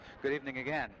Good evening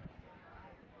again.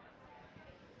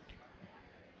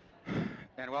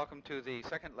 And welcome to the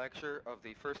second lecture of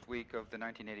the first week of the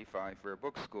 1985 Rare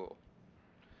Book School.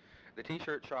 The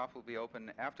T-shirt shop will be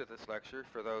open after this lecture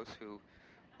for those who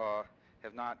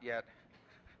have not yet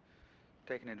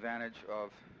taken advantage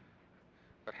of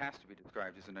what has to be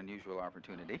described as an unusual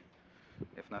opportunity,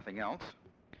 if nothing else.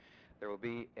 There will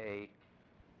be a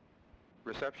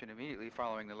reception immediately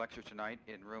following the lecture tonight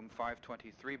in room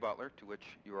 523 Butler, to which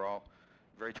you are all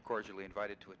very cordially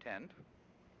invited to attend.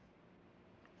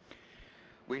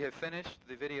 We have finished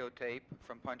the videotape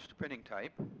from punch to printing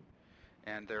type,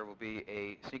 and there will be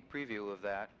a sneak preview of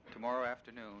that tomorrow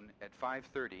afternoon at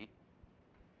 5:30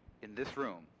 in this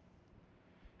room.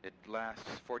 It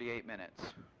lasts 48 minutes,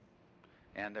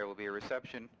 and there will be a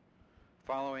reception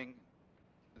following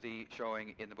the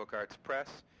showing in the Book Arts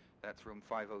Press. That's room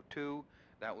 502.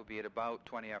 That will be at about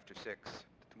 20 after 6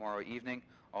 tomorrow evening.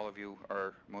 All of you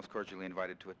are most cordially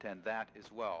invited to attend that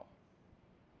as well.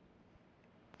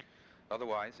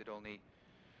 Otherwise, it only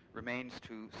remains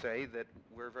to say that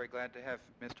we're very glad to have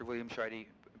Mr. William Scheide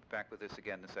back with us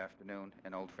again this afternoon,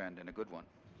 an old friend and a good one.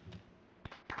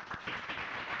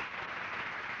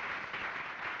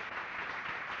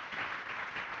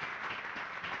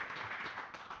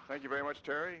 Thank you very much,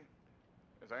 Terry.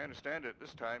 As I understand it,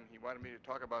 this time he wanted me to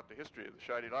talk about the history of the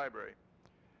Scheide Library.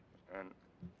 And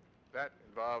that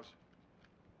involves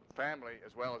family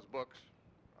as well as books.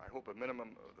 I hope a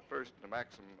minimum of the first and a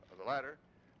maximum of the latter.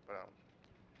 But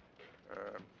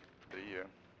the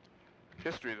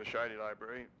history of the Scheide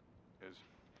Library as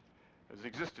it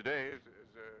exists today,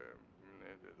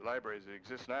 the library as it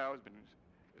exists now, is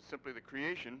simply the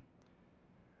creation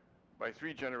by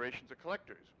 3 generations of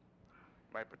collectors.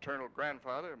 My paternal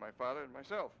grandfather, my father, and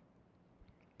myself.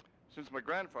 Since my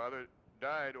grandfather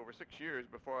died over 6 years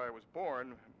before I was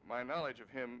born, my knowledge of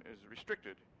him is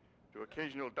restricted to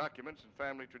occasional documents and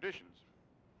family traditions.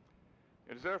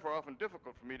 It is therefore often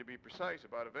difficult for me to be precise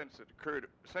about events that occurred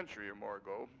a century or more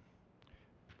ago,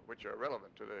 which are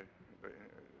relevant to the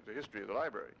history of the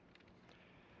library.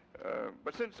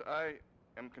 But since I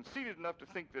am conceited enough to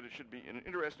think that it should be an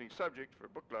interesting subject for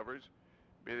book lovers,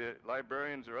 be they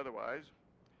librarians or otherwise,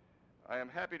 I am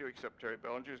happy to accept Terry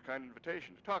Bellinger's kind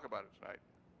invitation to talk about it tonight.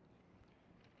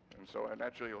 And so I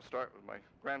naturally will start with my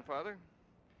grandfather,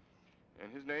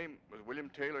 and his name was William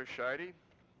Taylor Scheide.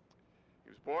 He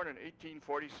was born in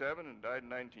 1847 and died in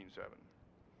 1907.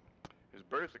 His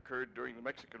birth occurred during the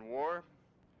Mexican War,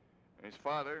 and his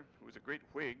father, who was a great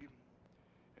Whig,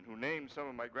 and who named some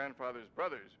of my grandfather's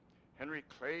brothers, Henry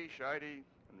Clay Scheide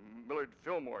and Millard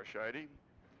Fillmore Scheide,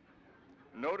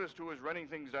 noticed who was running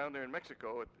things down there in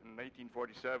Mexico in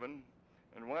 1847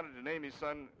 and wanted to name his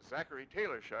son Zachary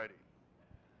Taylor Scheide.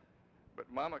 But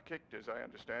Mama kicked, as I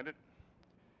understand it,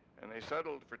 and they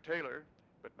settled for Taylor,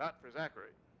 but not for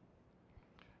Zachary.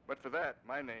 But for that,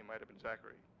 my name might have been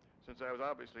Zachary, since I was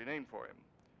obviously named for him.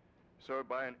 So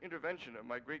by an intervention of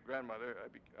my great-grandmother,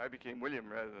 I became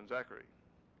William rather than Zachary.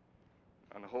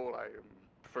 On the whole, I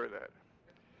prefer that.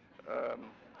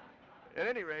 At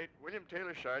any rate, William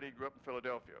Taylor Scheide grew up in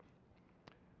Philadelphia.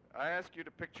 I ask you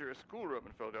to picture a schoolroom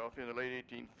in Philadelphia in the late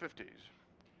 1850s.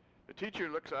 The teacher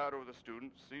looks out over the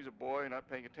students, sees a boy not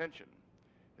paying attention,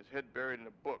 his head buried in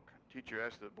a book. Teacher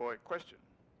asks the boy a question.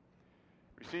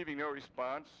 Receiving no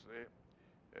response,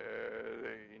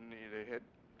 the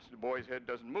boy's head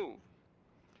doesn't move.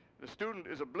 The student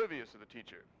is oblivious of the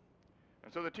teacher,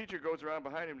 and so the teacher goes around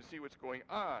behind him to see what's going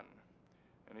on.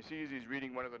 And he sees he's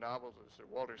reading one of the novels of Sir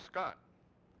Walter Scott.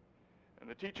 And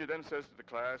the teacher then says to the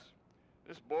class,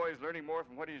 "This boy is learning more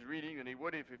from what he's reading than he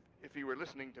would if he were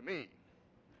listening to me."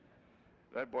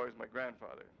 That boy is my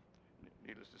grandfather,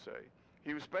 needless to say.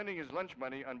 He was spending his lunch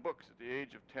money on books at the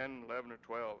age of 10, 11, or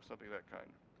 12, something of that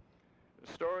kind.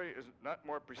 The story is not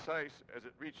more precise as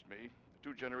it reached me, the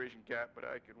 2-generation gap, but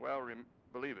I can well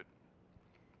believe it.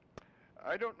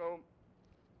 I don't know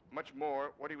much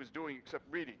more what he was doing except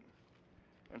reading,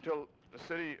 until the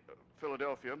city of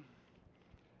Philadelphia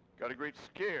got a great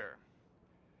scare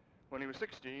when he was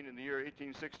 16 in the year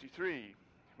 1863,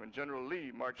 when General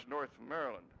Lee marched north from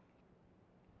Maryland.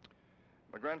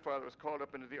 My grandfather was called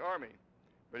up into the Army,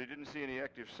 but he didn't see any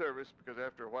active service because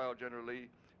after a while General Lee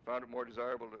found it more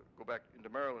desirable to go back into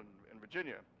Maryland and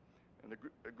Virginia, and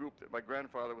the group that my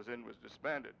grandfather was in was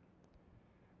disbanded.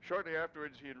 Shortly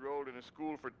afterwards, he enrolled in a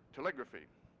school for telegraphy.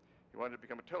 He wanted to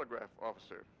become a telegraph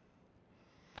officer.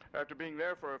 After being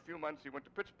there for a few months, he went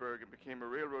to Pittsburgh and became a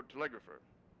railroad telegrapher.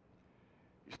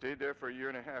 He stayed there for a year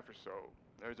and a half or so.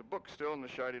 There's a book still in the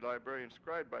Scheide Library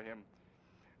inscribed by him,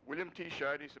 William T.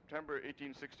 Scheide, September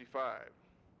 1865.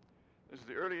 This is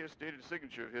the earliest dated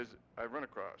signature of his I've run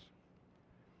across.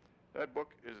 That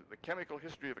book is The Chemical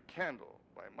History of a Candle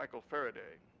by Michael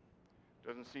Faraday.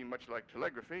 Doesn't seem much like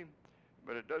telegraphy,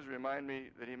 but it does remind me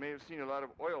that he may have seen a lot of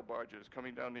oil barges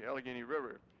coming down the Allegheny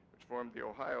River, which formed the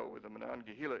Ohio with the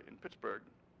Monongahela in Pittsburgh.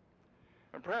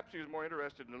 And perhaps he was more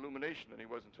interested in illumination than he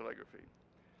was in telegraphy.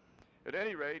 At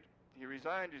any rate, he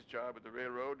resigned his job at the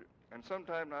railroad, and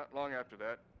sometime not long after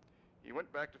that, he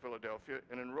went back to Philadelphia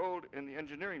and enrolled in the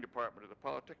engineering department of the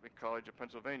Polytechnic College of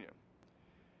Pennsylvania.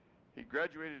 He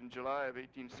graduated in July of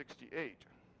 1868.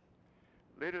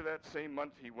 Later that same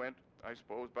month he went, I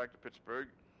suppose, back to Pittsburgh,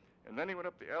 and then he went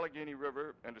up the Allegheny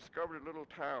River and discovered a little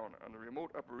town on the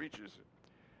remote upper reaches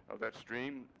of that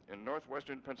stream in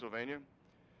northwestern Pennsylvania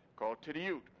called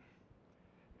Tidioute,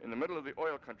 in the middle of the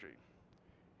oil country.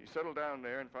 He settled down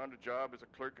there and found a job as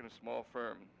a clerk in a small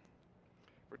firm.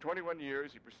 For 21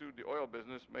 years, he pursued the oil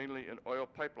business, mainly in oil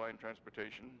pipeline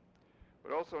transportation,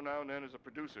 but also now and then as a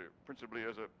producer, principally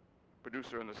as a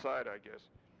producer on the side, I guess.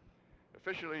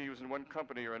 Officially, he was in one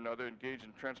company or another engaged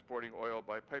in transporting oil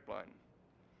by pipeline.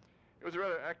 It was a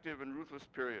rather active and ruthless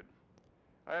period.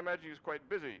 I imagine he was quite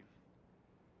busy,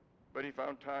 but he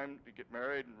found time to get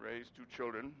married and raise 2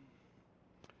 children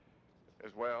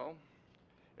as well.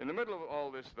 In the middle of all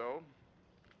this, though,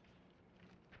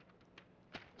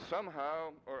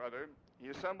 somehow or other, he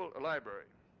assembled a library,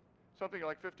 something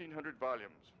like 1,500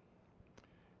 volumes.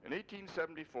 In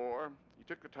 1874, he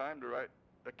took the time to write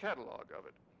a catalog of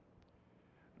it.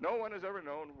 No one has ever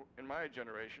known in my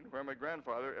generation where my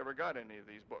grandfather ever got any of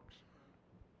these books.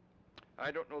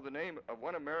 I don't know the name of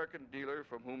one American dealer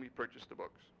from whom he purchased the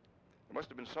books. There must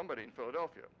have been somebody in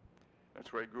Philadelphia.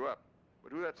 That's where he grew up.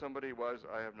 But who that somebody was,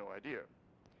 I have no idea.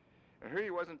 And here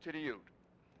he was in Tidioute.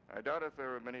 I doubt if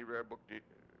there were many rare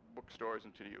bookstores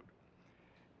in Tidioute.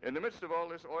 In the midst of all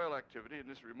this oil activity in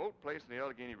this remote place in the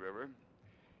Allegheny River,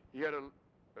 he had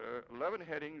 11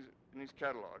 headings in his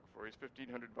catalog for his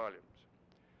 1,500 volumes.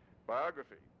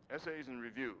 Biography, essays and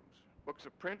reviews, books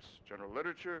of prints, general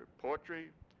literature, poetry,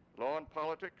 law and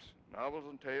politics, novels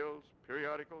and tales,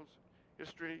 periodicals,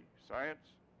 history, science,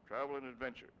 travel and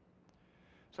adventure.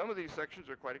 Some of these sections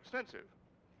are quite extensive.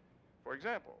 For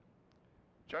example,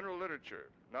 general literature,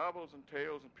 novels and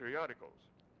tales and periodicals.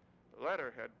 The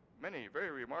latter had many very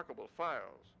remarkable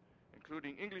files,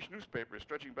 including English newspapers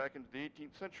stretching back into the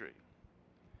 18th century.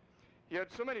 He had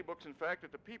so many books, in fact,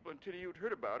 that the people in Tidioute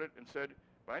heard about it and said,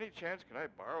 "By any chance, can I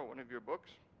borrow one of your books?"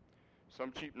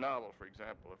 Some cheap novel, for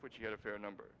example, of which he had a fair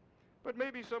number. But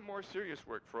maybe some more serious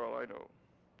work, for all I know.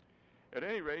 At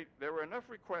any rate, there were enough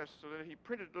requests so that he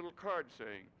printed little cards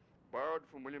saying, "Borrowed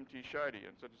from William T. Scheide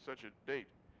on such and such a date,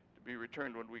 to be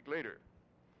returned 1 week later."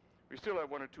 We still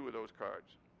have 1 or 2 of those cards.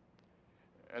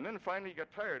 And then finally he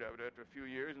got tired of it after a few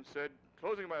years and said,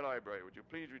 "Closing my library, would you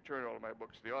please return all of my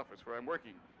books to the office where I'm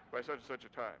working by such and such a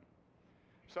time?"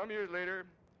 Some years later,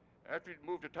 after he'd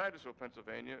moved to Titusville,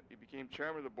 Pennsylvania, he became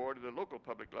chairman of the board of the local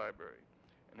public library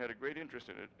and had a great interest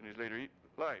in it in his later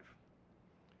life.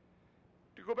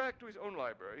 To go back to his own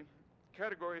library,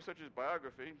 categories such as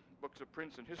biography, books of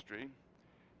prints and history,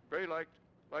 very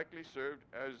likely served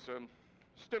as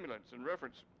stimulants and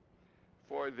reference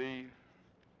for the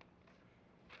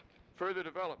further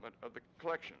development of the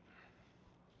collection.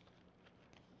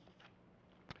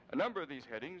 A number of these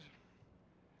headings,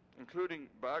 including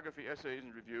biography, essays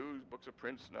and reviews, books of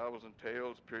prints, novels and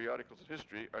tales, periodicals and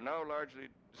history, are now largely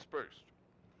dispersed.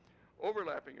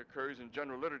 Overlapping occurs in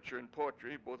general literature and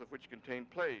poetry, both of which contain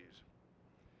plays.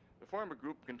 The former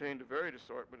group contained a varied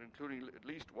assortment, including at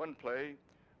least 1 play,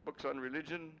 books on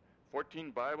religion,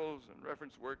 14 Bibles, and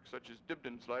reference works such as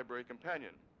Dibdin's Library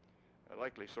Companion, a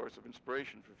likely source of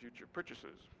inspiration for future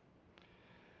purchases.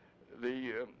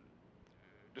 The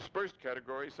dispersed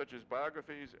categories such as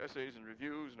biographies, essays and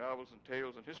reviews, novels and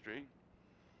tales and history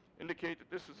indicate that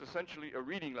this is essentially a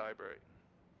reading library.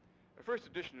 A first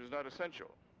edition is not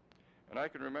essential, and I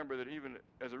can remember that even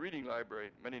as a reading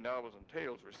library, many novels and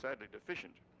tales were sadly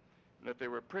deficient, and that they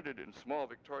were printed in small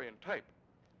Victorian type.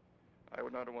 I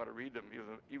would not want to read them,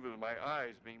 even with my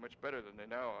eyes being much better than they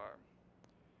now are.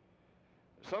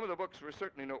 Some of the books were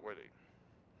certainly noteworthy.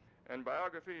 In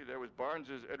biography, there was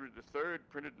Barnes's Edward III,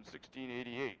 printed in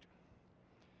 1688.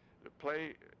 The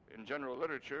play in general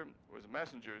literature was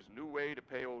Massinger's New Way to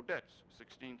Pay Old Debts,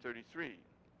 1633.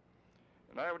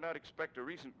 And I would not expect a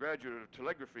recent graduate of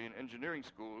telegraphy and engineering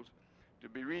schools to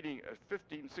be reading a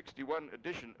 1561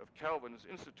 edition of Calvin's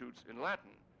Institutes in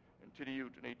Latin in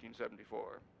Tidioute in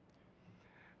 1874.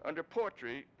 Under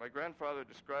poetry, my grandfather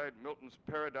described Milton's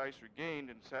Paradise Regained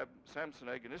in Samson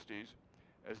Agonistes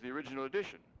as the original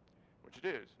edition, which it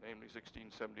is, namely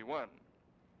 1671.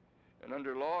 And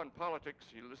under Law and Politics,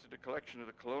 he listed a collection of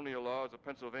the colonial laws of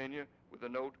Pennsylvania with the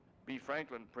note, B.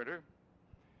 Franklin, printer.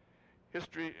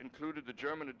 History included the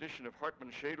German edition of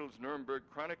Hartmann Schädel's Nuremberg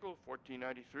Chronicle,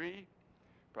 1493,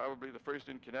 probably the first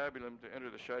incunabulum to enter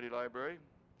the Scheide Library.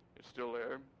 It's still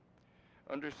there.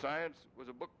 Under Science was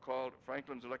a book called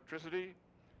Franklin's Electricity,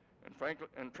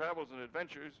 and Travels and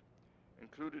Adventures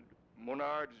included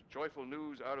Monard's Joyful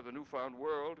News Out of the Newfound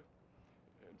World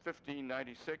in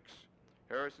 1596,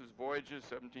 Harris's Voyages,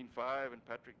 1705, and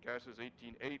Patrick Gass's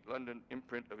 1808 London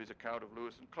imprint of his account of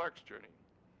Lewis and Clark's journey.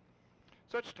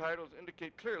 Such titles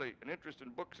indicate clearly an interest in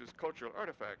books as cultural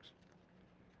artifacts.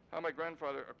 How my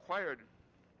grandfather acquired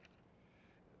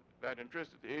that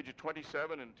interest at the age of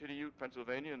 27 in Titty Ute,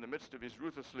 Pennsylvania, in the midst of his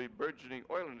ruthlessly burgeoning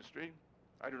oil industry,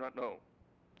 I do not know.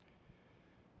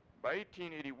 By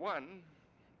 1881,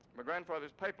 my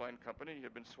grandfather's pipeline company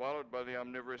had been swallowed by the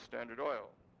omnivorous Standard Oil.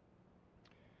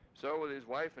 So with his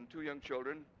wife and 2 young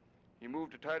children, he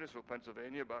moved to Titusville,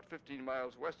 Pennsylvania, about 15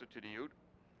 miles west of Titty Ute,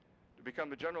 to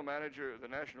become the general manager of the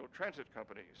National Transit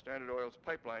Company, Standard Oil's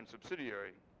pipeline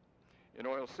subsidiary, in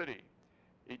Oil City,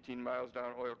 18 miles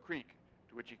down Oil Creek,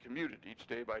 to which he commuted each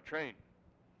day by train.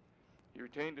 He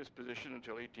retained this position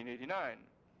until 1889,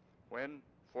 when,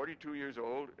 42 years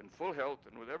old, in full health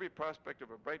and with every prospect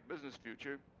of a bright business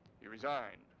future, he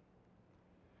resigned.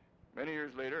 Many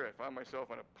years later, I found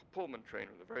myself on a Pullman train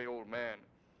with a very old man,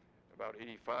 about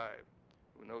 85,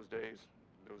 who in those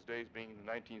days being in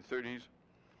the 1930s,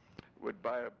 would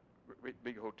buy a great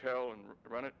big hotel and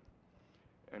run it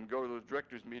and go to those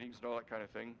directors' meetings and all that kind of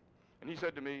thing. And he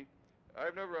said to me,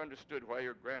 "I've never understood why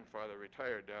your grandfather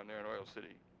retired down there in Oil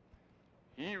City.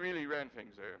 He really ran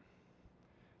things there."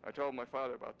 I told my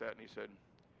father about that, and he said,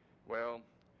 "Well,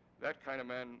 that kind of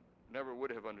man never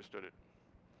would have understood it."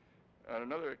 On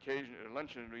another occasion, at a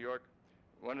luncheon in New York,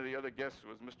 one of the other guests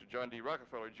was Mr. John D.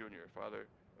 Rockefeller, Jr., father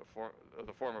of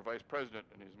the former vice president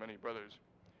and his many brothers.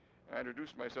 I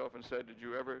introduced myself and said, "Did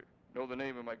you ever know the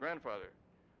name of my grandfather?"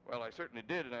 "Well, I certainly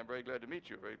did, and I'm very glad to meet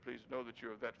you. Very pleased to know that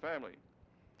you're of that family."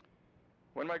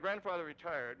 When my grandfather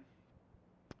retired,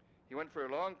 he went for a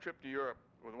long trip to Europe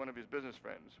with one of his business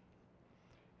friends.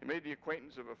 He made the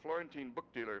acquaintance of a Florentine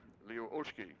book dealer, Leo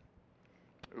Olszki,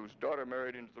 whose daughter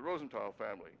married into the Rosenthal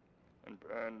family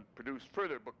and produced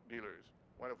further book dealers,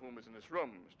 one of whom is in this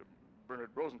room, Mr.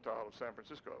 Bernard Rosenthal of San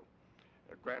Francisco,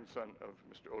 a grandson of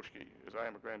Mr. Olszki, as I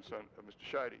am a grandson of Mr.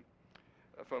 Scheide.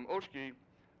 From Olszki,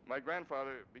 my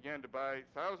grandfather began to buy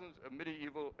thousands of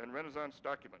medieval and Renaissance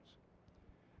documents,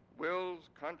 wills,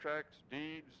 contracts,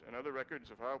 deeds, and other records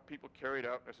of how people carried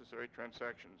out necessary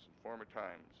transactions in former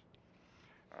times.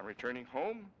 On returning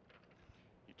home,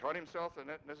 he taught himself the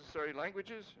necessary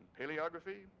languages and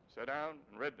paleography, sat down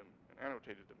and read them and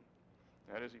annotated them.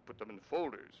 That is, he put them in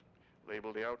folders,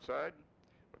 labeled the outside,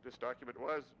 what this document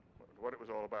was, what it was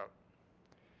all about.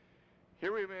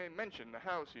 Here we may mention the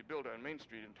house he built on Main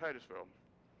Street in Titusville.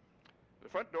 The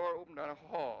front door opened on a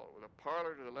hall with a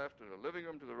parlor to the left and a living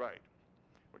room to the right,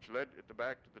 which led at the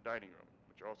back to the dining room,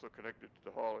 which also connected to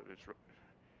the hall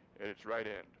at its right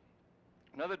end.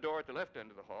 Another door at the left end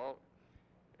of the hall,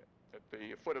 at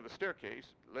the foot of the staircase,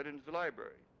 led into the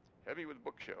library, heavy with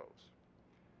bookshelves.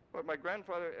 But my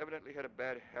grandfather evidently had a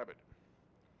bad habit.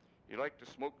 He liked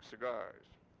to smoke cigars.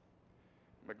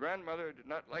 My grandmother did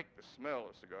not like the smell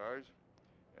of cigars,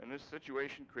 and this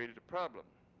situation created a problem.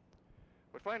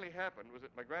 What finally happened was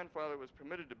that my grandfather was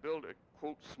permitted to build a,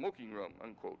 quote, smoking room,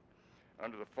 unquote,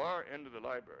 under the far end of the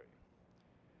library.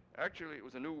 Actually, it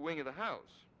was a new wing of the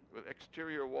house, with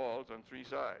exterior walls on 3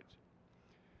 sides.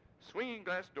 Swinging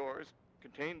glass doors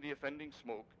contained the offending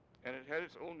smoke, and it had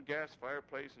its own gas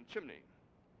fireplace and chimney.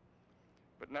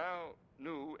 But now,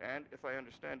 new, and if I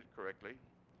understand it correctly,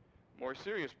 more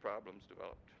serious problems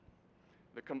developed.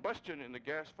 The combustion in the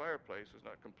gas fireplace was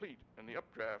not complete, and the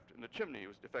updraft in the chimney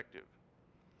was defective.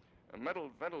 A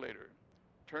metal ventilator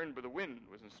turned by the wind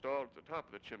was installed at the top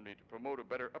of the chimney to promote a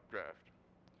better updraft.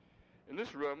 In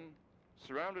this room,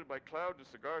 surrounded by clouds of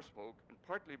cigar smoke and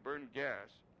partly burned gas,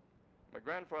 my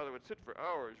grandfather would sit for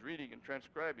hours reading and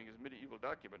transcribing his medieval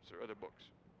documents or other books.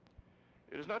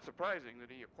 It is not surprising that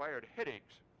he acquired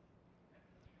headaches.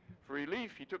 For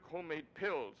relief, he took homemade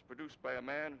pills produced by a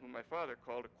man whom my father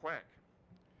called a quack.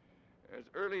 As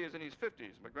early as in his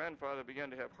 50s, my grandfather began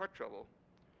to have heart trouble,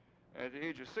 and at the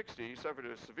age of 60, he suffered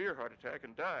a severe heart attack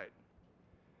and died.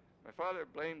 My father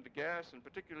blamed the gas, and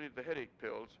particularly the headache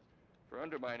pills, for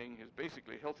undermining his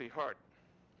basically healthy heart.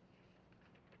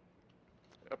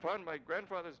 Upon my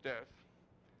grandfather's death,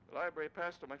 the library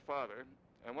passed to my father,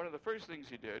 and one of the first things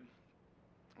he did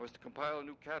was to compile a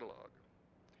new catalog.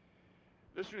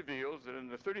 This reveals that in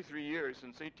the 33 years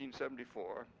since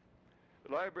 1874,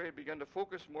 the library began to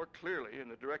focus more clearly in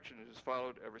the direction it has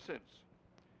followed ever since.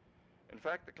 In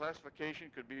fact, the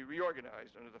classification could be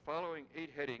reorganized under the following 8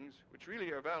 headings, which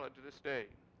really are valid to this day.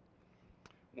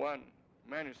 1.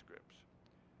 Manuscripts.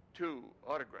 2.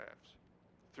 Autographs.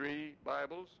 3.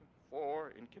 Bibles.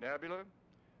 4. Incunabula.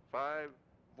 5.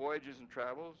 Voyages and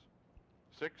travels.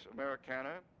 6.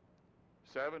 Americana.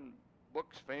 7.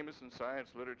 Books famous in science,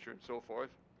 literature, and so forth.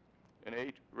 And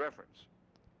 8. Reference.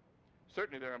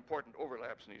 Certainly there are important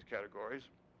overlaps in these categories.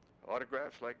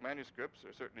 Autographs, like manuscripts,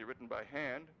 are certainly written by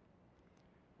hand.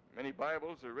 Many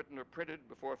Bibles are written or printed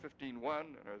before 1501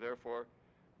 and are therefore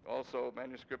also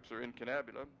manuscripts or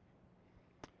incunabula.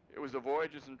 It was the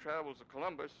Voyages and Travels of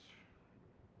Columbus,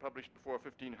 published before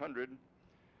 1500,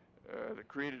 that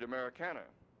created Americana.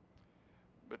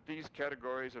 But these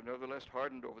categories have nevertheless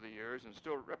hardened over the years and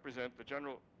still represent the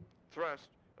general thrust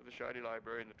of the Scheide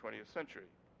Library in the 20th century.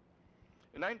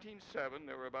 In 1907,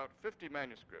 there were about 50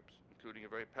 manuscripts, including a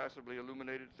very passably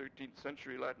illuminated 13th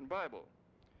century Latin Bible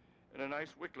and a nice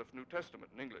Wycliffe New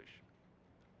Testament in English.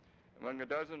 Among a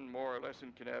dozen more or less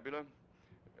incunabula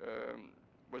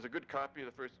was a good copy of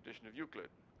the first edition of Euclid.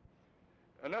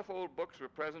 Enough old books were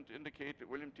present to indicate that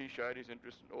William T. Scheide's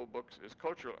interest in old books as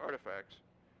cultural artifacts,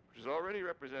 which is already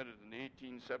represented in the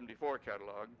 1874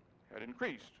 catalog, had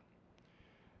increased.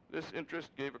 This interest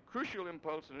gave a crucial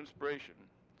impulse and inspiration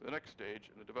to the next stage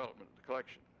in the development of the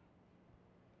collection.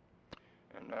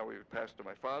 And now we would pass to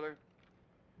my father,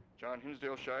 John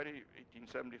Hinsdale Scheide,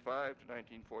 1875 to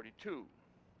 1942.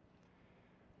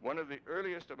 One of the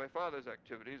earliest of my father's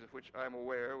activities, of which I'm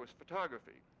aware, was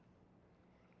photography.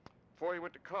 Before he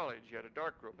went to college, he had a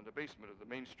darkroom in the basement of the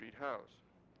Main Street house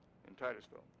in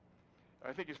Titusville.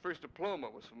 I think his first diploma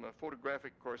was from a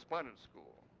photographic correspondence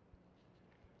school.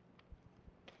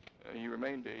 He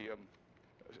remained an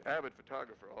avid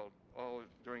photographer all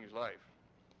during his life.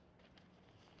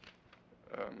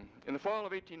 In the fall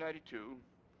of 1892,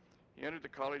 he entered the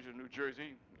College of New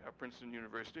Jersey, now Princeton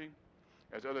University,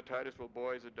 as other Titusville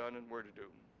boys had done and were to do.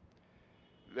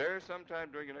 There, sometime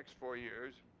during the next 4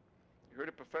 years, he heard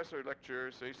a professor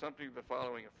lecturer say something to the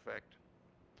following effect.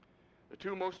 The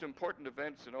 2 most important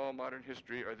events in all modern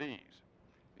history are these: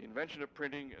 the invention of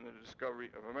printing and the discovery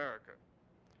of America.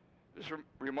 This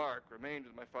remark remained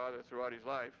with my father throughout his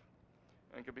life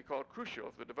and can be called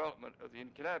crucial for the development of the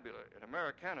incunabula and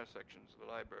Americana sections of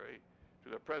the library to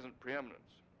their present preeminence.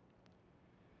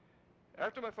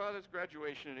 After my father's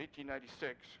graduation in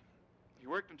 1896, he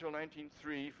worked until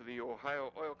 1903 for the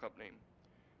Ohio Oil Company,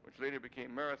 which later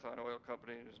became Marathon Oil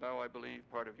Company and is now, I believe,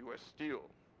 part of U.S. Steel.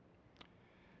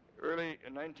 Early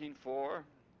in 1904,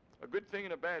 a good thing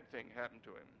and a bad thing happened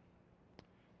to him.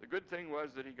 The good thing was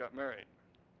that he got married.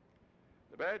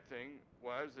 The bad thing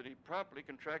was that he promptly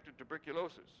contracted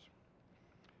tuberculosis.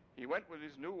 He went with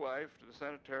his new wife to the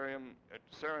sanitarium at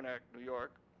Saranac, New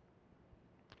York,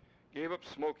 gave up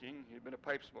smoking, he'd been a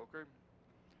pipe smoker,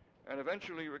 and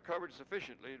eventually recovered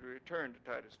sufficiently to return to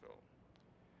Titusville.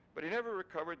 But he never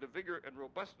recovered the vigor and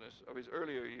robustness of his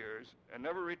earlier years and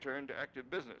never returned to active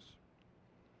business.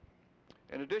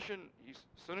 In addition, he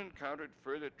soon encountered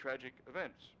further tragic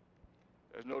events.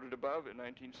 As noted above, in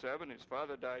 1907, his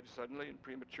father died suddenly and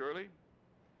prematurely,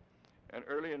 and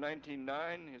early in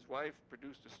 1909, his wife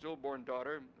produced a stillborn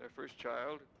daughter, their first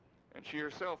child, and she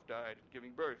herself died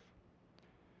giving birth.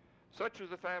 Such was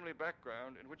the family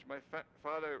background in which my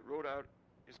father wrote out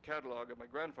his catalog of my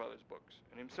grandfather's books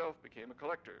and himself became a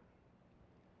collector.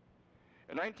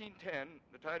 In 1910,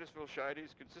 the Titusville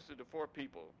Scheides consisted of 4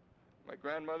 people: my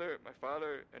grandmother, my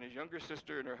father, and his younger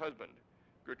sister and her husband,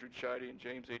 Gertrude Scheide and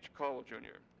James H. Caldwell,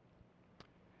 Jr.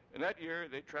 In that year,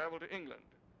 they traveled to England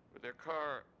with their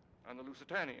car on the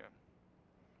Lusitania.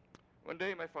 One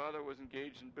day, my father was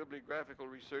engaged in bibliographical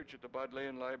research at the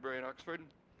Bodleian Library in Oxford,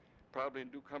 probably in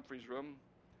Duke Humphrey's room,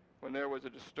 when there was a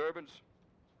disturbance,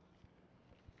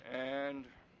 and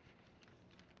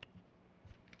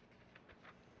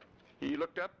he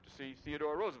looked up to see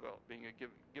Theodore Roosevelt being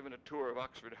given a tour of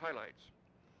Oxford highlights.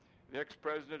 The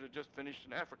ex-president had just finished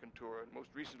an African tour and most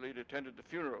recently had attended the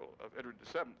funeral of Edward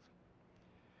VII.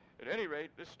 At any rate,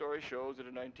 this story shows that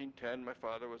in 1910, my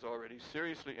father was already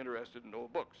seriously interested in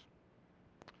old books.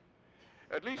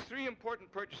 At least 3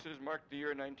 important purchases marked the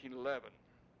year 1911.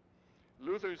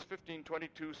 Luther's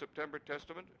 1522 September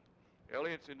Testament,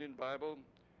 Eliot's Indian Bible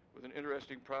with an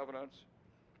interesting provenance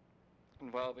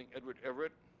involving Edward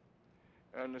Everett,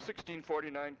 and the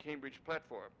 1649 Cambridge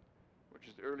Platform, which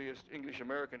is the earliest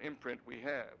English-American imprint we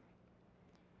have.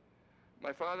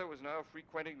 My father was now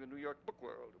frequenting the New York book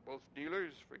world, both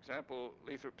dealers, for example,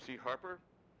 Lathrop C. Harper,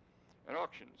 and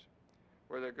auctions,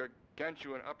 where there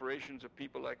gargantuan operations of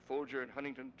people like Folger and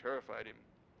Huntington terrified him.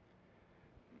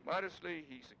 Modestly,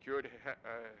 he secured a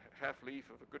half-leaf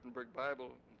of a Gutenberg Bible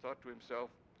and thought to himself,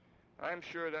 I'm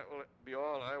sure that will be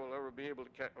all I will ever be able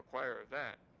to acquire of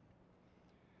that.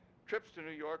 Trips to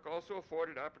New York also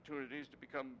afforded opportunities to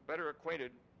become better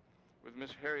acquainted with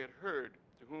Miss Harriet Hurd,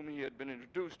 to whom he had been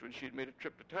introduced when she had made a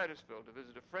trip to Titusville to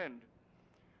visit a friend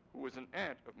who was an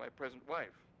aunt of my present wife.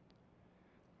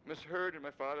 Miss Hurd and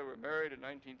my father were married in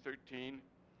 1913,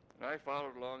 and I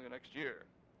followed along the next year.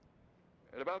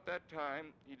 At about that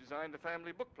time, he designed the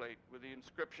family bookplate with the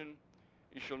inscription,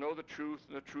 You shall know the truth,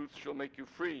 and the truth shall make you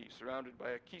free, surrounded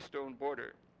by a keystone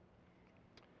border.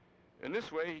 In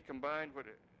this way, he combined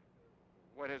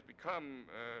what has become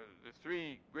the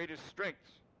three greatest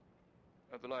strengths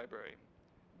of the library.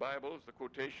 Bibles, the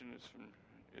quotation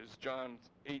is John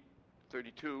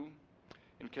 8:32.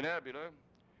 In Canabula,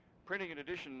 printing in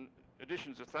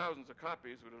editions of thousands of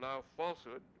copies would allow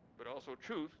falsehood, but also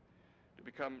truth, to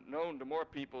become known to more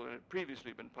people than had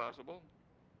previously been possible.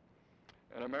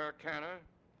 And Americana,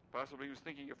 possibly he was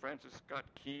thinking of Francis Scott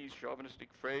Key's chauvinistic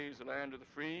phrase, the land of the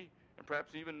free, and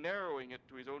perhaps even narrowing it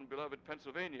to his own beloved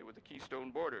Pennsylvania with the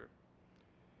Keystone border.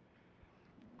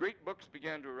 Great books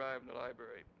began to arrive in the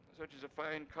library, such as a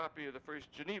fine copy of the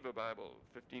first Geneva Bible,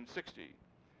 1560,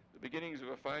 the beginnings of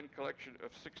a fine collection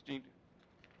of 16th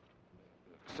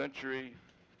century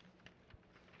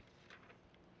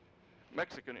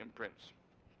Mexican imprints,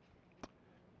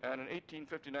 and an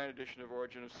 1859 edition of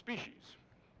Origin of Species.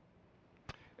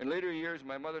 In later years,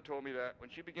 my mother told me that when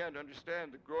she began to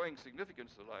understand the growing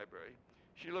significance of the library,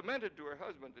 she lamented to her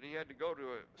husband that he had to go to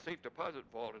a safe deposit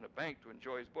vault in a bank to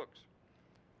enjoy his books.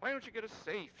 Why don't you get a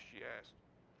safe, she asked.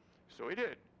 So he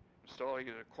did, installing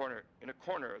it in a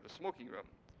corner of the smoking room.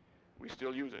 We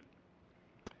still use it.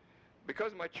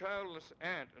 Because my childless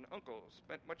aunt and uncle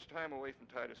spent much time away from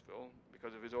Titusville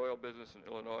because of his oil business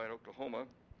in Illinois and Oklahoma,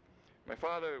 my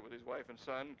father, with his wife and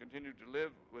son, continued to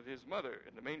live with his mother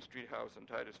in the Main Street house in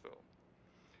Titusville.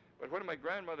 But when my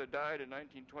grandmother died in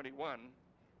 1921,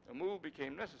 a move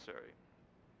became necessary.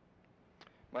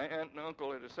 My aunt and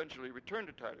uncle had essentially returned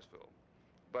to Titusville,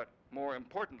 but more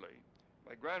importantly,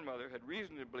 my grandmother had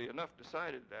reasonably enough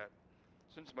decided that,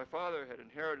 since my father had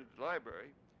inherited the library,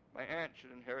 my aunt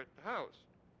should inherit the house.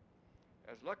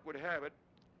 As luck would have it,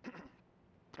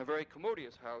 a very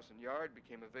commodious house and yard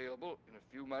became available in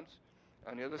a few months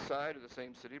on the other side of the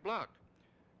same city block,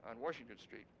 on Washington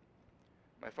Street.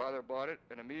 My father bought it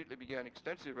and immediately began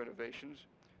extensive renovations,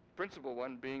 the principal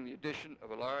one being the addition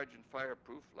of a large and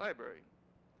fireproof library.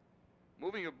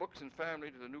 Moving of books and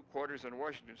family to the new quarters on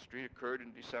Washington Street occurred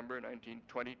in December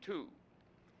 1922.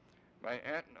 My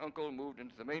aunt and uncle moved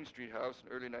into the Main Street house in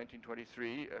early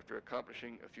 1923 after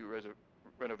accomplishing a few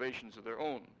renovations of their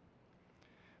own.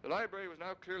 The library was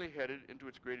now clearly headed into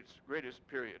its greatest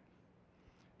period.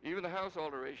 Even the house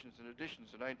alterations and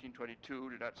additions in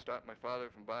 1922 did not stop my father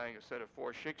from buying a set of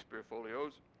 4 Shakespeare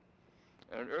folios,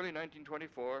 and in early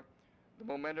 1924, the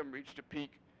momentum reached a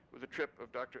peak with a trip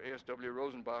of Dr. A.S.W.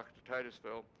 Rosenbach to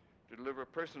Titusville to deliver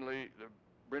personally the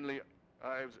Brindley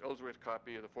Ives Ellsworth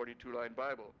copy of the 42-line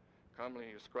Bible,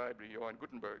 commonly ascribed to Johann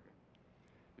Gutenberg.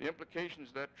 The implications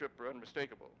of that trip were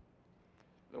unmistakable.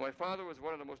 Though my father was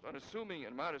one of the most unassuming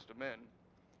and modest of men,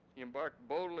 he embarked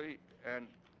boldly and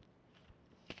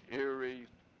irrevocably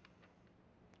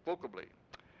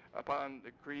upon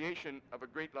the creation of a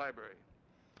great library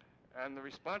and the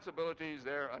responsibilities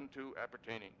thereunto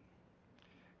appertaining.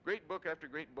 Great book after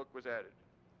great book was added.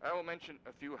 I will mention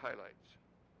a few highlights.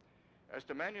 As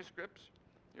to manuscripts,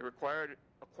 he acquired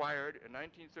in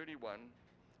 1931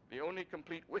 the only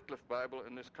complete Wycliffe Bible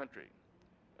in this country,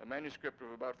 a manuscript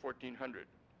of about 1400.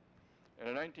 And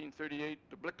in 1938,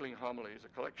 the Blickling Homilies, a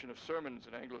collection of sermons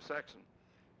in Anglo-Saxon,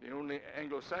 the only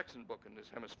Anglo-Saxon book in this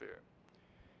hemisphere.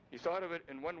 He thought of it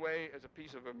in one way as a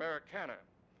piece of Americana,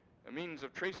 a means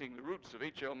of tracing the roots of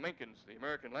H.L. Mencken's The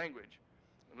American Language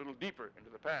a little deeper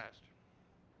into the past.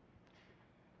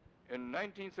 In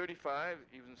 1935,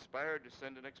 he was inspired to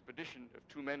send an expedition of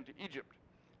 2 men to Egypt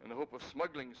in the hope of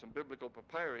smuggling some biblical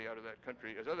papyri out of that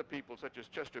country, as other people such as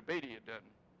Chester Beatty had done.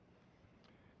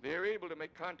 They were able to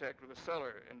make contact with a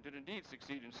seller and did indeed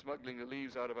succeed in smuggling the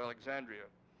leaves out of Alexandria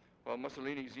while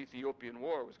Mussolini's Ethiopian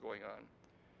War was going on.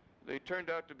 They turned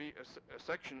out to be a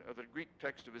section of the Greek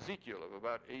text of Ezekiel of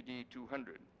about AD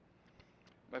 200.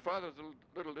 My father was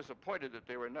a little disappointed that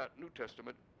they were not New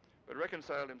Testament, but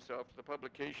reconciled himself to the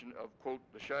publication of, quote,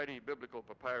 the Scheide Biblical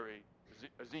Papyri,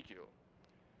 Ezekiel.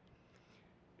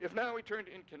 If now we turn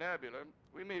to incunabula,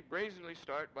 we may brazenly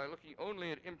start by looking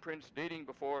only at imprints dating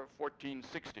before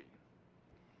 1460.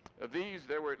 Of these,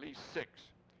 there were at least 6,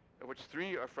 of which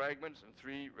 3 are fragments and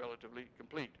 3 relatively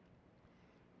complete.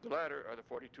 The latter are the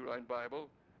 42-line Bible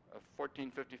of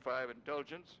 1455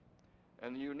 Indulgence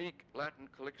and the unique Latin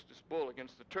Calixtus Bull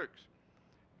against the Turks,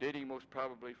 dating most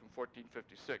probably from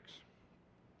 1456.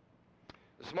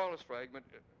 The smallest fragment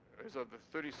is of the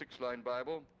 36-line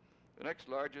Bible, the next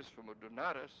largest from a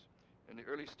Donatus in the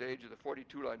early stage of the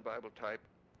 42-line Bible type,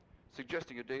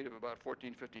 suggesting a date of about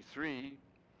 1453,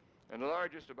 and the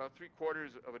largest about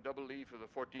 3/4 of a double leaf of the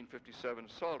 1457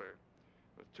 Psalter,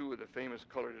 with 2 of the famous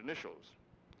colored initials.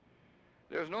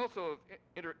 There is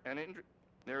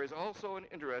also an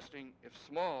interesting, if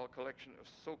small, collection of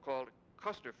so-called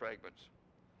Coster fragments.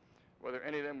 Whether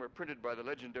any of them were printed by the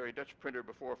legendary Dutch printer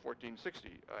before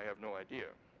 1460, I have no idea.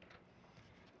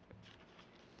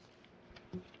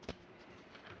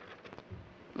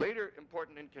 Later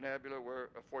important incunabula were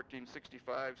a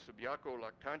 1465 Subiaco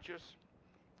Lactantius,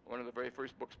 one of the very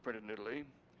first books printed in Italy,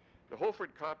 the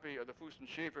Holford copy of the Fusten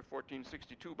Schaeffer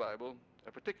 1462 Bible,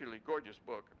 a particularly gorgeous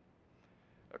book,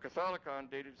 a Catholicon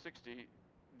dated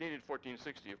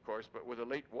 1460, of course, but with a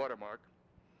late watermark,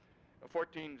 a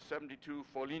 1472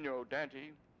 Foligno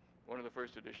Dante, one of the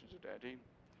first editions of Dante,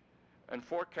 and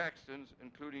 4 Caxtons,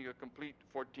 including a complete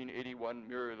 1481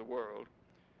 Mirror of the World,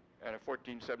 and a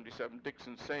 1477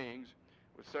 Dixon Sayings,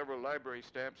 with several library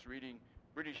stamps reading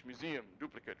British Museum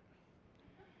duplicate.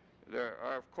 There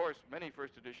are, of course, many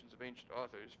first editions of ancient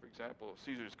authors, for example,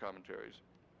 Caesar's commentaries.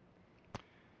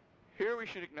 Here we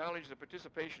should acknowledge the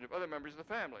participation of other members of the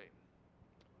family.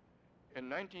 In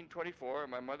 1924,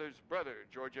 my mother's brother,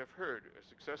 George F. Hurd, a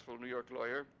successful New York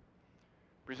lawyer,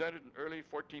 presented an early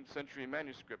 14th century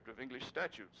manuscript of English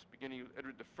statutes, beginning with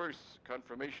Edward I's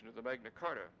confirmation of the Magna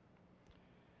Carta.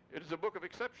 It is a book of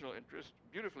exceptional interest,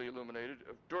 beautifully illuminated,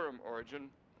 of Durham origin,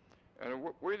 and a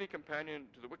worthy companion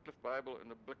to the Wycliffe Bible and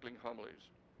the Blickling Homilies.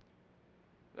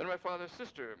 Then my father's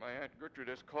sister, my Aunt Gertrude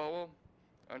S. Caldwell,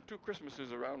 on 2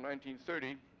 Christmases around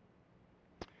 1930,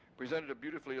 presented a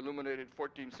beautifully illuminated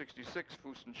 1466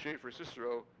 Fusten Schaeffer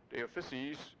Cicero De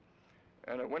Officiis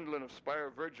and a Wendelin of Spire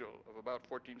Virgil of about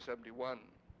 1471.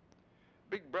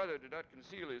 Big Brother did not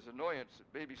conceal his annoyance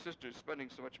at baby sister's spending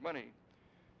so much money,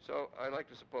 so I like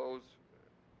to suppose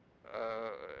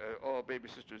all baby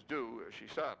sisters do, she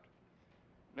stopped.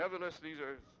 Nevertheless, these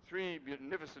are 3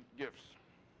 beneficent gifts.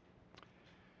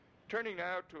 Turning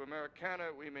now to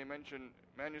Americana, we may mention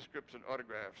manuscripts and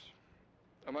autographs.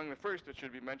 Among the first that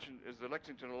should be mentioned is the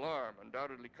Lexington Alarm,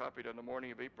 undoubtedly copied on the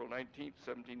morning of April 19th,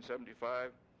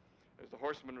 1775, as the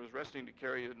horseman was resting to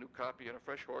carry a new copy on a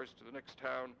fresh horse to the next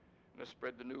town and to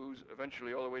spread the news,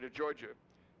 eventually all the way to Georgia,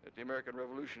 that the American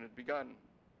Revolution had begun.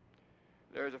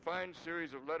 There is a fine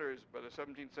series of letters by the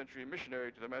 17th century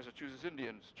missionary to the Massachusetts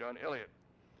Indians, John Eliot,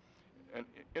 an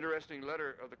interesting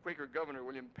letter of the Quaker governor,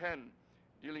 William Penn,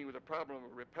 dealing with the problem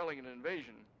of repelling an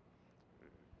invasion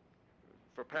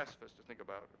for pacifists to think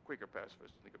about, Quaker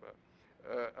pacifists to think about.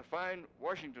 A fine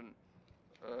Washington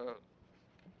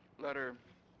letter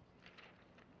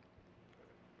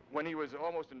when he was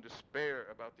almost in despair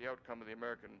about the outcome of the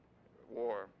American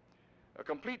war. A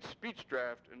complete speech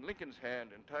draft in Lincoln's hand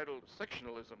entitled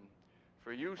Sectionalism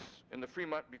for use in the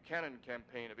Fremont-Buchanan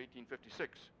campaign of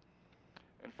 1856.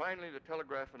 And finally, the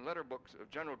telegraph and letter books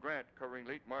of General Grant covering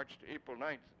late March to April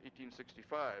 9th,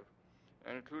 1865,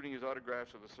 and including his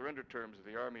autographs of the surrender terms of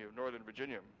the Army of Northern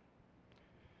Virginia.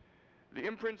 The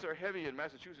imprints are heavy in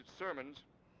Massachusetts sermons,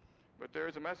 but there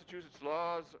is a Massachusetts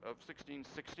Laws of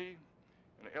 1660,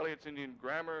 an Eliot's Indian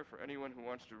Grammar for anyone who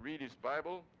wants to read his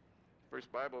Bible,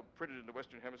 first Bible printed in the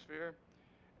Western Hemisphere,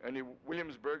 and the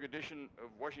Williamsburg edition of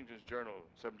Washington's Journal,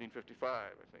 1755,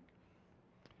 I think.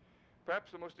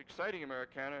 Perhaps the most exciting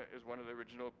Americana is one of the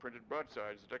original printed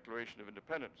broadsides, the Declaration of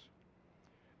Independence.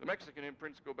 The Mexican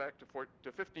imprints go back to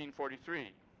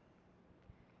 1543.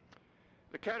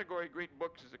 The category Great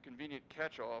Books is a convenient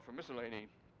catch-all for miscellany.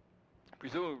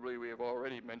 Presumably, we have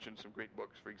already mentioned some great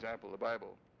books, for example, the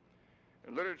Bible.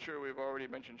 In literature, we've already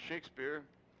mentioned Shakespeare,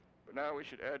 but now we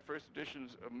should add first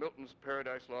editions of Milton's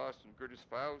Paradise Lost and Goethe's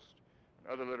Faust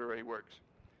and other literary works.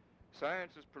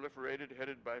 Science has proliferated,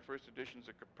 headed by first editions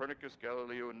of Copernicus,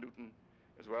 Galileo, and Newton,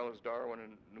 as well as Darwin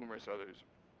and numerous others.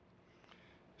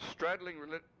 Straddling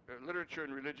literature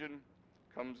and religion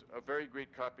comes a very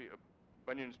great copy of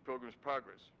Bunyan's Pilgrim's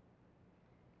Progress.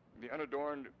 The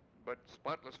unadorned but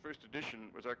spotless first edition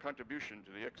was our contribution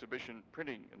to the exhibition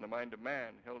Printing in the Mind of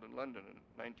Man, held in London in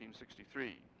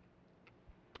 1963.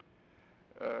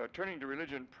 Turning to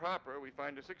religion proper, we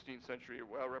find the 16th century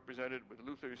well represented with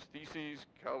Luther's Theses,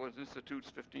 Calvin's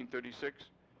Institutes, 1536,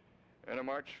 and a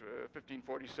March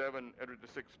 1547 Edward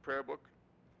VI prayer book,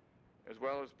 as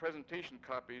well as presentation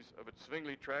copies of its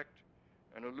Zwingli tract,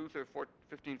 and a Luther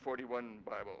 1541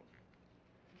 Bible.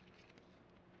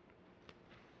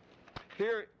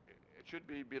 Here, it should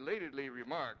be belatedly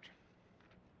remarked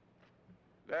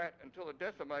that until the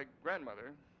death of my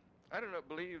grandmother, I do not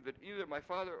believe that either my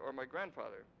father or my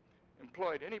grandfather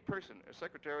employed any person as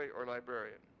secretary or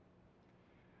librarian.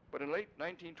 But in late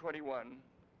 1921,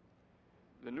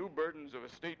 the new burdens of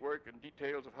estate work and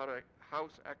details of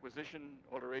house acquisition,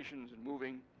 alterations, and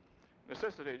moving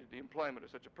necessitated the employment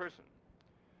of such a person,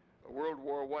 a World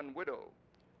War I widow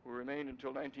who remained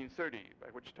until 1930, by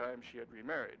which time she had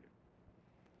remarried.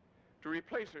 To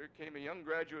replace her came a young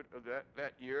graduate of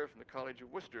that year from the College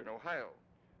of Worcester in Ohio,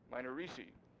 Minor Risi,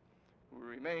 who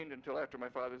remained until after my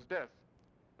father's death,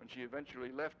 when she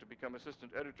eventually left to become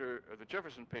assistant editor of the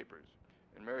Jefferson Papers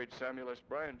and married Samuel S.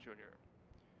 Bryan, Jr.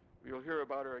 We will hear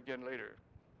about her again later.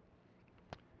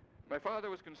 My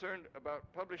father was concerned about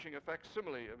publishing a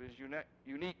facsimile of his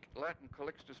unique Latin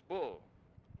Calixtus Bull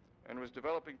and was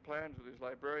developing plans with his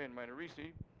librarian, Minor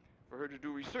Risi, for her to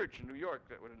do research in New York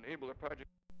that would enable the project.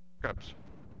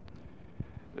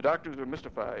 The doctors were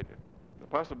mystified. The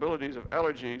possibilities of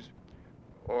allergies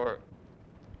or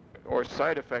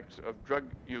side effects of drug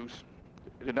use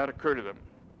did not occur to them.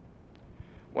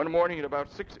 One morning at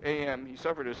about 6 a.m., he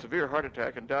suffered a severe heart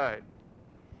attack and died.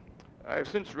 I have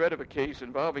since read of a case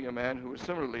involving a man who was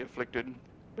similarly afflicted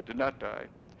but did not die,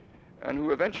 and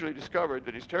who eventually discovered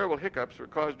that his terrible hiccups were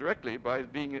caused directly by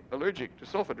being allergic to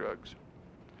sulfa drugs.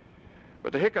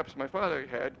 But the hiccups my father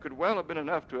had could well have been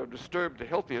enough to have disturbed the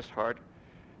healthiest heart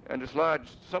and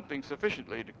dislodged something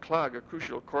sufficiently to clog a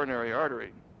crucial coronary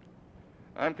artery.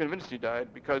 I'm convinced he died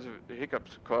because of the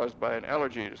hiccups caused by an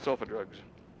allergy to sulfa drugs.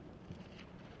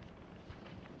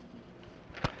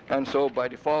 And so, by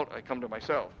default, I come to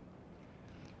myself.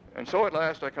 And so, at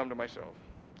last, I come to myself.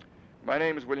 My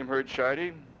name is William Hurd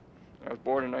Scheide. I was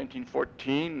born in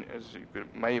 1914, as you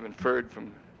might have inferred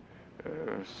from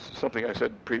something I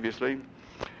said previously.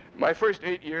 My first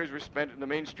 8 years were spent in the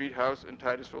Main Street house in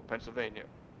Titusville, Pennsylvania.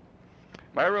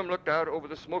 My room looked out over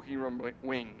the smoking room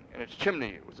wing, and its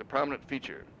chimney was a prominent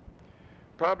feature.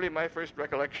 Probably my first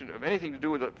recollection of anything to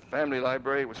do with the family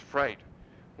library was fright,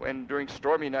 when, during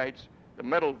stormy nights, the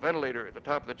metal ventilator at the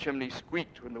top of the chimney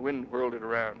squeaked when the wind whirled it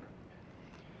around.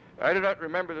 I do not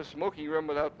remember the smoking room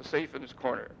without the safe in its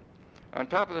corner. On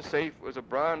top of the safe was a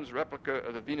bronze replica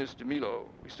of the Venus de Milo.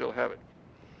 We still have it.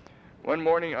 One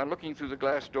morning, on looking through the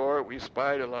glass door, we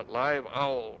spied a live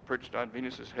owl perched on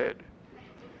Venus's head.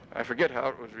 I forget how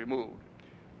it was removed.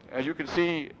 As you can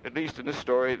see, at least in this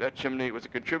story, that chimney was a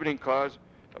contributing cause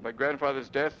of my grandfather's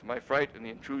death, my fright, and the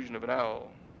intrusion of an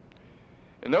owl.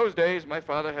 In those days, my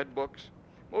father had books,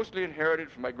 mostly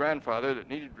inherited from my grandfather, that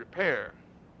needed repair.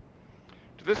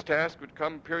 To this task would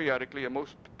come periodically a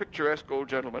most picturesque old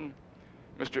gentleman,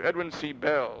 Mr. Edwin C.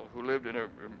 Bell, who lived in a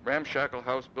ramshackle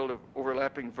house built of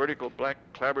overlapping vertical black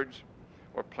clapboards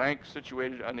or planks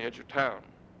situated on the edge of town.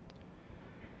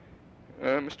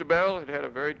 Mr. Bell had had a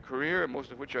varied career,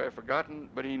 most of which I have forgotten,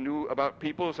 but he knew about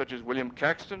people such as William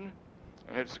Caxton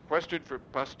and had sequestered for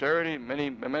posterity many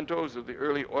mementos of the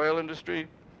early oil industry,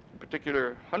 in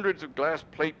particular hundreds of glass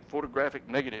plate photographic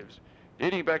negatives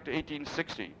dating back to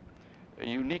 1860, a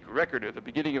unique record of the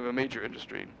beginning of a major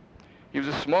industry. He was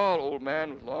a small old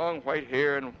man with long white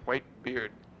hair and white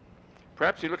beard.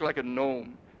 Perhaps he looked like a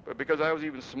gnome, but because I was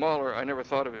even smaller, I never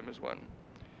thought of him as one.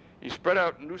 He spread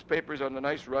out newspapers on the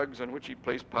nice rugs on which he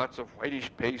placed pots of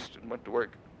whitish paste and went to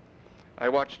work. I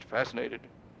watched, fascinated.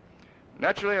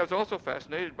 Naturally, I was also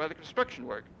fascinated by the construction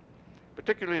work,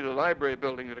 particularly the library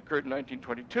building that occurred in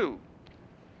 1922.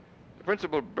 The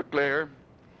principal bricklayer,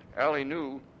 Allie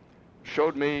New,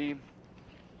 showed me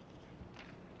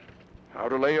how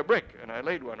to lay a brick, and I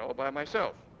laid one all by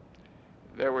myself.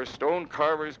 There were stone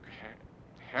carvers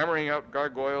hammering out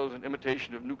gargoyles in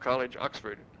imitation of New College,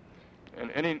 Oxford,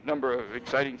 and any number of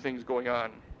exciting things going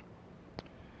on.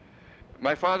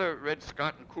 My father read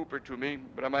Scott and Cooper to me,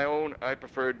 but on my own, I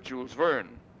preferred Jules Verne.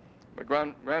 My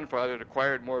grandfather had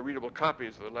acquired more readable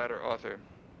copies of the latter author.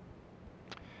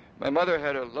 My mother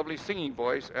had a lovely singing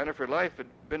voice, and if her life had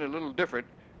been a little different,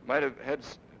 might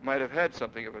have had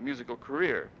something of a musical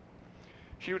career.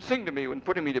 She would sing to me when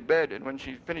putting me to bed, and when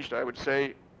she finished, I would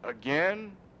say,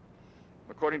 "Again?"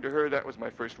 According to her, that was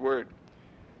my first word.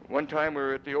 One time we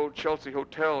were at the old Chelsea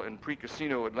Hotel in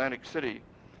pre-casino Atlantic City,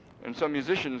 and some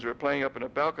musicians were playing up in a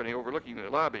balcony overlooking the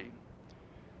lobby.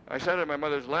 I sat on my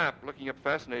mother's lap, looking up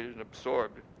fascinated and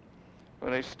absorbed.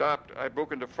 When they stopped, I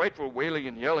broke into frightful wailing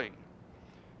and yelling.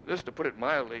 This, to put it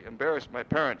mildly, embarrassed my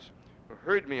parents, who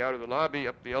hurried me out of the lobby,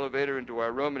 up the elevator, into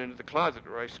our room, and into the closet,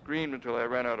 where I screamed until I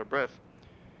ran out of breath.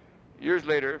 Years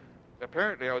later,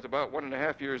 apparently I was about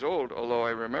 1.5 years old, although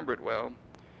I remember it well.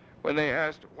 When they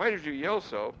asked, "Why did you yell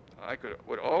so?" I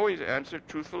would always answer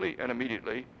truthfully and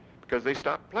immediately, "Because they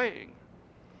stopped playing."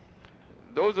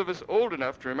 Those of us old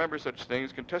enough to remember such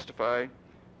things can testify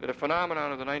that a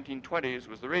phenomenon of the 1920s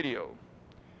was the radio.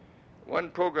 One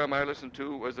program I listened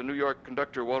to was the New York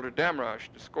conductor Walter Damrosch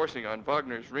discoursing on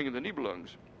Wagner's Ring of the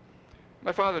Nibelungs.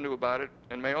 My father knew about it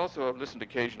and may also have listened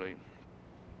occasionally.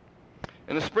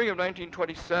 In the spring of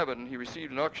 1927, he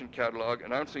received an auction catalog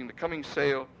announcing the coming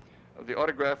sale of the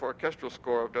autograph orchestral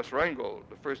score of Das Rheingold,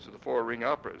 the first of the 4 Ring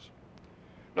operas.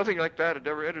 Nothing like that had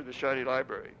ever entered the Scheide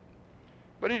Library.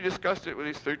 But he discussed it with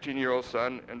his 13-year-old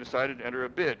son and decided to enter a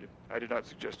bid. I did not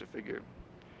suggest a figure.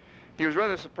 He was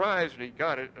rather surprised when he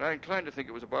got it, and I inclined to think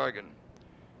it was a bargain.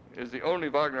 It is the only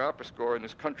Wagner opera score in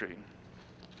this country.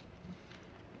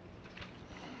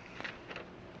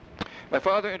 My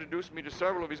father introduced me to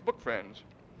several of his book friends.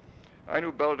 I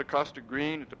knew Bella DaCosta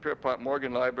Green at the Pierpont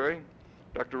Morgan Library,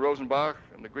 Dr. Rosenbach,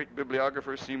 and the great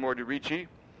bibliographer Seymour de Ricci,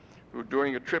 who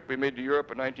during a trip we made to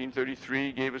Europe in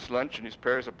 1933 gave us lunch in his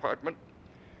Paris apartment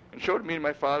and showed me and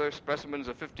my father specimens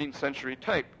of 15th century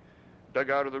type dug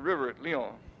out of the river at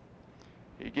Lyon.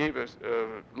 He gave us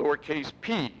lowercase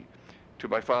p to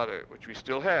my father, which we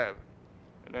still have,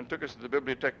 and then took us to the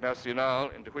Bibliothèque Nationale,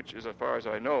 into which, as far as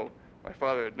I know, my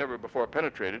father had never before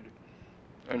penetrated,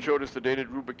 and showed us the dated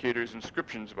rubricator's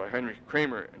inscriptions by Heinrich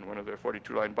Kramer in one of their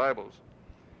 42-line Bibles.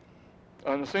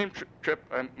 On the same trip,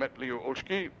 I met Leo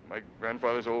Olszki, my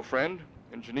grandfather's old friend,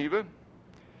 in Geneva.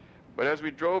 But as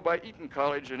we drove by Eton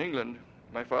College in England,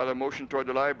 my father motioned toward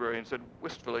the library and said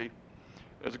wistfully,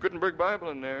 "There's a Gutenberg Bible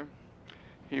in there."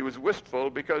 He was wistful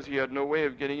because he had no way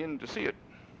of getting in to see it.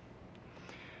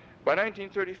 By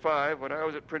 1935, when I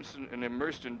was at Princeton and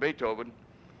immersed in Beethoven,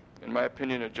 in my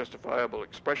opinion a justifiable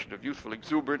expression of youthful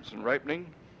exuberance and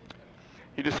ripening,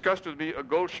 he discussed with me a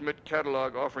Goldschmidt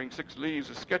catalog offering 6 leaves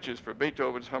of sketches for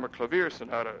Beethoven's Hammerklavier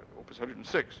Sonata, Opus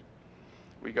 106.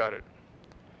 We got it.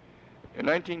 In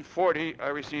 1940, I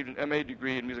received an MA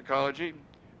degree in musicology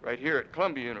right here at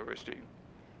Columbia University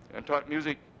and taught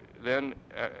music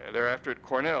thereafter at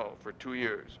Cornell for 2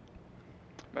 years.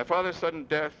 My father's sudden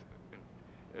death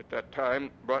at that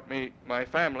time brought my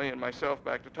family and myself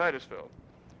back to Titusville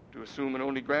to assume an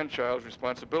only grandchild's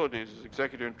responsibilities as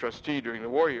executor and trustee during the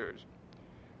war years.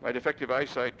 My defective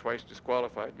eyesight twice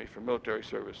disqualified me from military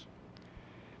service.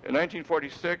 In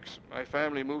 1946, my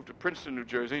family moved to Princeton, New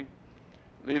Jersey,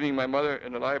 leaving my mother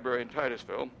in the library in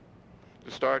Titusville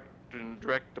to start and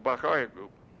direct the Bach Aria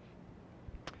Group.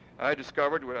 I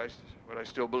discovered what I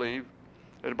still believe,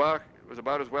 that Bach was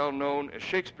about as well known as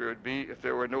Shakespeare would be if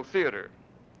there were no theater.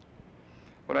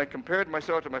 When I compared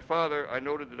myself to my father, I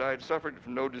noted that I had suffered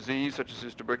from no disease such as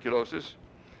his tuberculosis,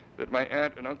 that my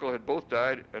aunt and uncle had both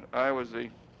died, and I was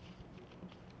the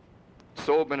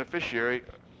sole beneficiary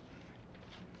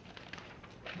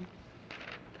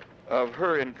of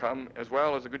her income as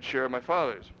well as a good share of my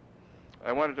father's.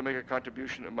 I wanted to make a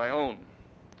contribution of my own.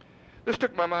 This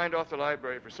took my mind off the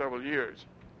library for several years.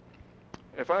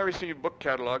 If I received book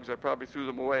catalogs, I probably threw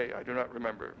them away. I do not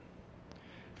remember.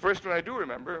 The first one I do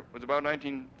remember was about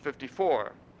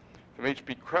 1954 from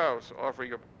H.P. Krauss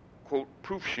offering a, quote,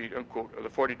 proof sheet, unquote, of the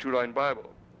 42-line Bible.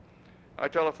 I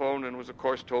telephoned and was, of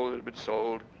course, told it had been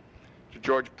sold to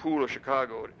George Poole of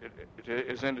Chicago. It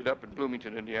has ended up in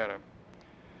Bloomington, Indiana.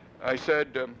 I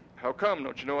said, "How come?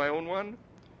 Don't you know I own one?"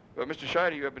 "But Mr.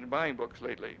 Scheide, you have been buying books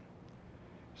lately."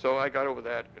 So I got over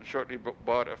that and shortly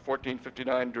bought a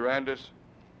 1459 Durandus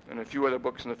and a few other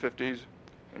books in the 50s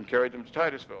and carried them to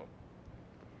Titusville.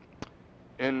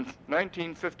 In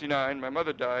 1959, my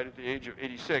mother died at the age of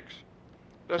 86,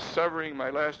 thus severing my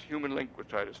last human link with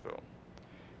Titusville.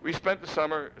 We spent the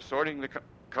summer sorting the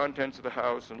contents of the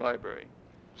house and library,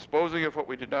 disposing of what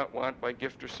we did not want by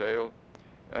gift or sale,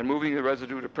 and moving the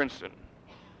residue to Princeton.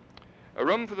 A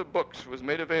room for the books was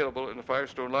made available in the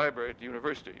Firestone Library at the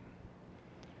university.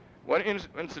 One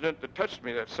incident that touched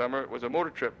me that summer was a motor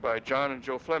trip by John and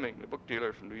Joe Fleming, the book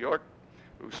dealer from New York,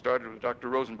 who started with Dr.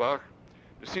 Rosenbach,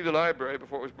 to see the library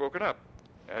before it was broken up,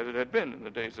 as it had been in the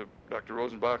days of Dr.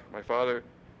 Rosenbach, my father,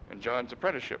 and John's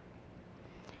apprenticeship.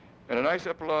 And a nice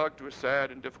epilogue to a sad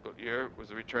and difficult year was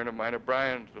the return of Mina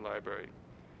Bryan to the library,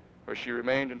 where she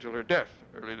remained until her death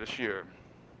early this year.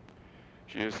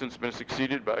 She has since been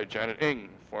succeeded by Janet Ng,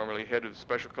 formerly head of the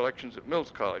special collections at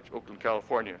Mills College, Oakland,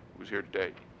 California, who's here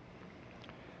today.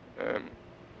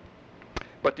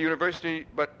 But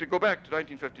to go back to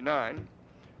 1959,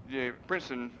 the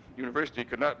Princeton University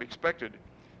could not be expected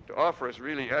to offer us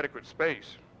really adequate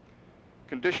space.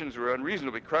 Conditions were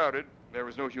unreasonably crowded, there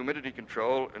was no humidity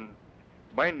control, and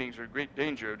bindings were in great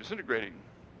danger of disintegrating.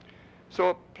 So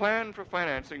a plan for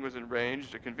financing was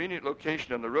arranged, a convenient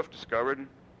location on the roof discovered,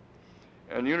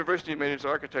 and the university made its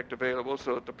architect available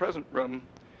so that the present room,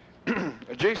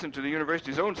 adjacent to the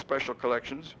university's own special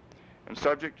collections and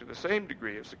subject to the same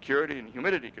degree of security and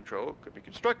humidity control, could be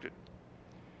constructed.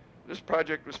 This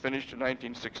project was finished in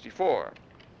 1964.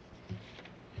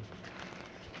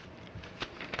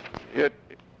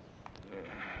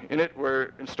 In it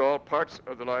were installed parts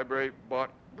of the library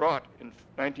brought in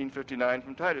 1959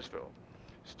 from Titusville: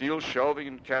 steel shelving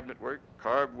and cabinetwork,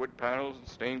 carved wood panels, and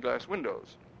stained glass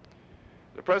windows.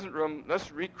 The present room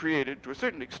thus recreated, to a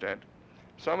certain extent,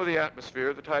 some of the atmosphere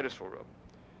of the Titusville room,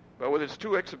 but with its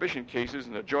 2 exhibition cases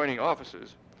and adjoining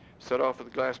offices, set off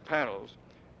with glass panels,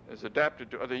 is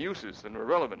adapted to other uses than were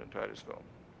relevant in Titusville.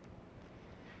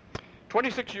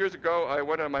 26 years ago, I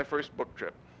went on my first book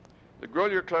trip, the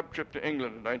Grolier Club trip to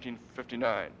England in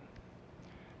 1959.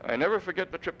 I never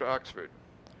forget the trip to Oxford.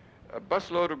 A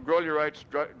busload of Grolierites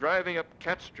driving up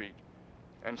Cat Street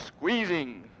and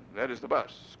squeezing, that is the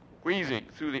bus, squeezing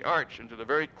through the arch into the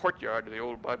very courtyard of the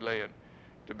old Bodleian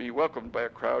to be welcomed by a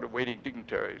crowd of waiting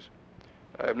dignitaries.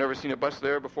 I have never seen a bus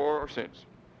there before or since.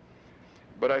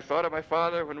 But I thought of my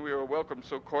father when we were welcomed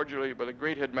so cordially by the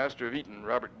great headmaster of Eton,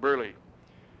 Robert Burley,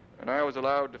 and I was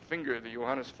allowed to finger the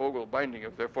Johannes Vogel binding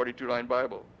of their 42-line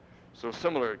Bible, so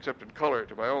similar except in color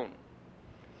to my own.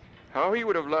 How he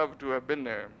would have loved to have been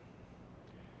there.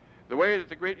 The way that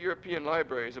the great European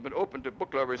libraries have been opened to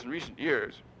book lovers in recent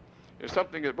years is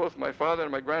something that both my father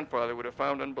and my grandfather would have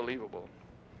found unbelievable.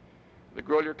 The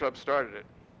Grolier Club started it.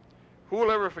 Who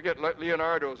will ever forget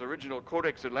Leonardo's original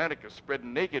Codex Atlanticus spread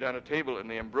naked on a table in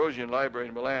the Ambrosian Library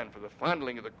in Milan for the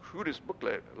fondling of the crudest book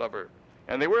lover?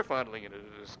 And they were fondling it in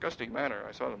a disgusting manner.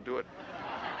 I saw them do it.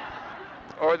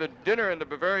 Or the dinner in the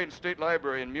Bavarian State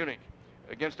Library in Munich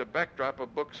against a backdrop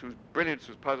of books whose brilliance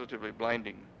was positively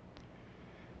blinding.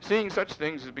 Seeing such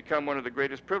things has become one of the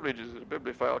greatest privileges that a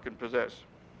bibliophile can possess.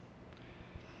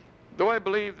 Though I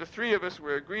believe the 3 of us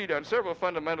were agreed on several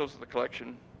fundamentals of the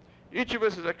collection, each of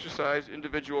us has exercised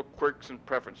individual quirks and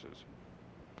preferences.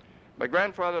 My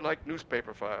grandfather liked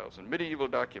newspaper files and medieval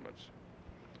documents.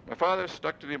 My father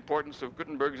stuck to the importance of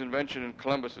Gutenberg's invention and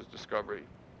Columbus's discovery.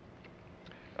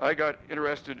 I got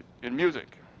interested in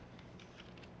music.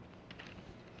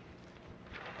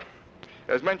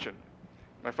 As mentioned,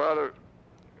 my father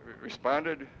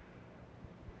responded,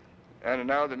 and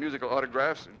now the musical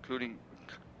autographs, including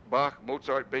Bach,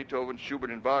 Mozart, Beethoven, Schubert,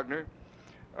 and Wagner,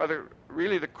 are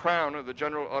really the crown of the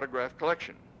general autograph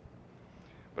collection.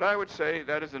 But I would say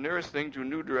that is the nearest thing to a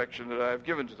new direction that I have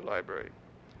given to the library.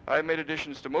 I have made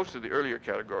additions to most of the earlier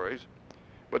categories,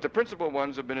 but the principal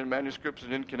ones have been in manuscripts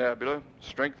and incunabula,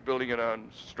 strength building it on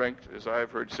strength, as I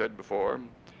have heard said before.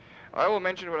 I will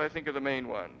mention what I think are the main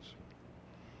ones.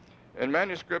 In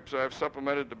manuscripts, I have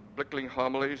supplemented the Blickling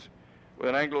homilies with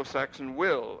an Anglo-Saxon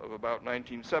will of about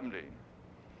 1970.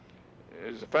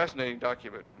 It is a fascinating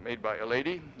document made by a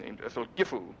lady named Ethel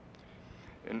Gifu,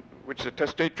 in which the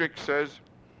testatrix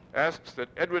asks that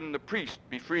Edwin the priest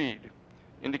be freed,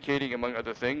 indicating, among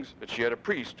other things, that she had a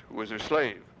priest who was her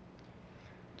slave.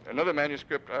 Another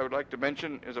manuscript I would like to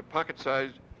mention is a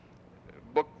pocket-sized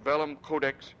book, vellum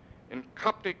codex, in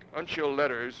Coptic uncial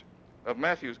letters of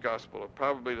Matthew's Gospel of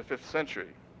probably the 5th century.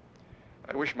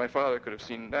 I wish my father could have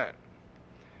seen that.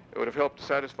 It would have helped to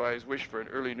satisfy his wish for an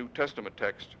early New Testament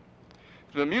text.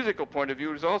 From the musical point of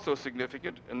view, it is also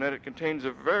significant in that it contains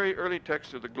a very early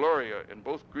text of the Gloria in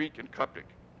both Greek and Coptic.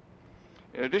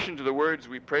 In addition to the words,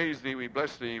 "We praise thee, we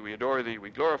bless thee, we adore thee, we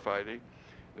glorify thee,"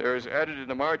 there is added in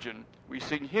the margin, "We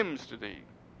sing hymns to thee."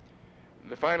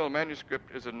 The final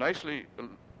manuscript is a nicely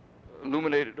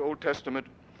illuminated Old Testament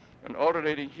and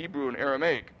alternating Hebrew and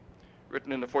Aramaic,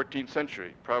 written in the 14th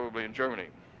century, probably in Germany.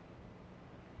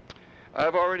 I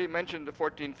have already mentioned the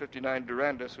 1459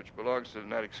 Durandus, which belongs to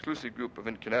that exclusive group of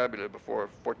incunabula before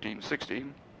 1460.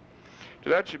 To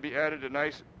that should be added a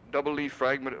nice double-leaf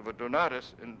fragment of a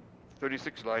Donatus in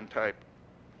 36-line type.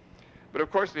 But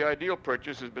of course, the ideal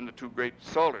purchase has been the 2 great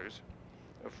Psalters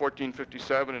of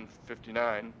 1457 and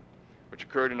 59, which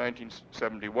occurred in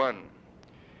 1971.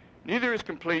 Neither is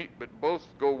complete, but both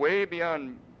go way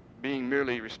beyond being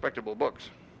merely respectable books.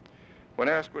 When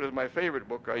asked what is my favorite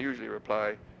book, I usually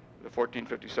reply, the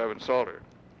 1457 Psalter.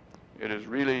 It is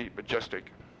really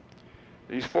majestic.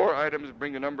 These 4 items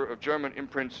bring the number of German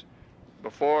imprints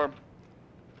before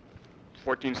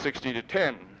 1460 to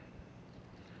 10.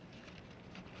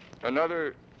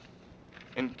 Another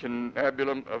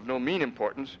incunabulum of no mean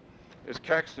importance is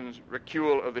Caxton's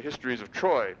Recule of the Histories of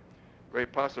Troy, very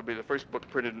possibly the first book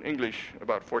printed in English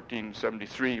about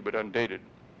 1473, but undated.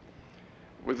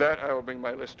 With that, I will bring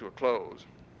my list to a close.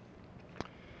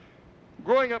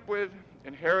 Growing up with,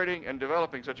 inheriting, and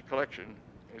developing such a collection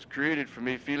has created for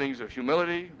me feelings of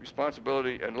humility,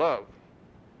 responsibility, and love.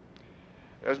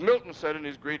 As Milton said in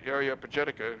his great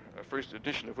Areopagitica, a first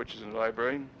edition of which is in the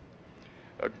library,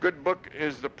 a good book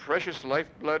is the precious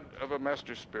lifeblood of a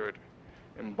master spirit,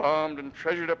 embalmed and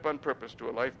treasured up on purpose to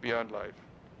a life beyond life.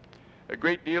 A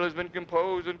great deal has been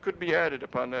composed and could be added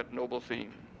upon that noble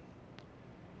theme.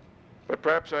 But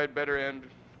perhaps I'd better end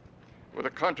with a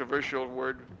controversial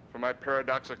word from my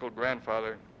paradoxical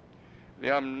grandfather,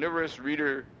 the omnivorous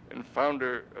reader and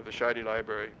founder of the Scheide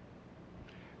Library.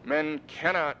 Men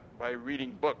cannot, by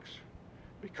reading books,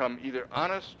 become either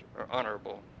honest or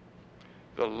honorable.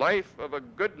 The life of a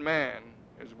good man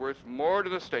is worth more to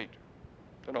the state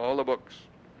than all the books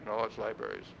in all its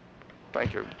libraries.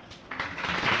 Thank you.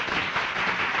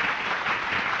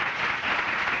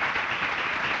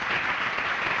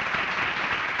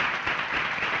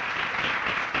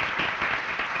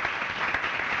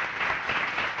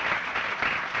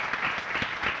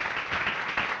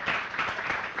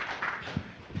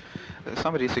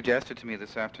 Somebody suggested to me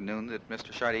this afternoon that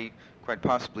Mr. Scheide quite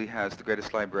possibly has the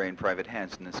greatest library in private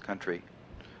hands in this country.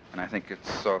 And I think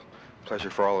it's a pleasure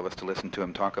for all of us to listen to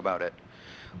him talk about it.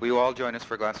 Will you all join us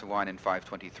for a glass of wine in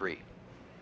 523?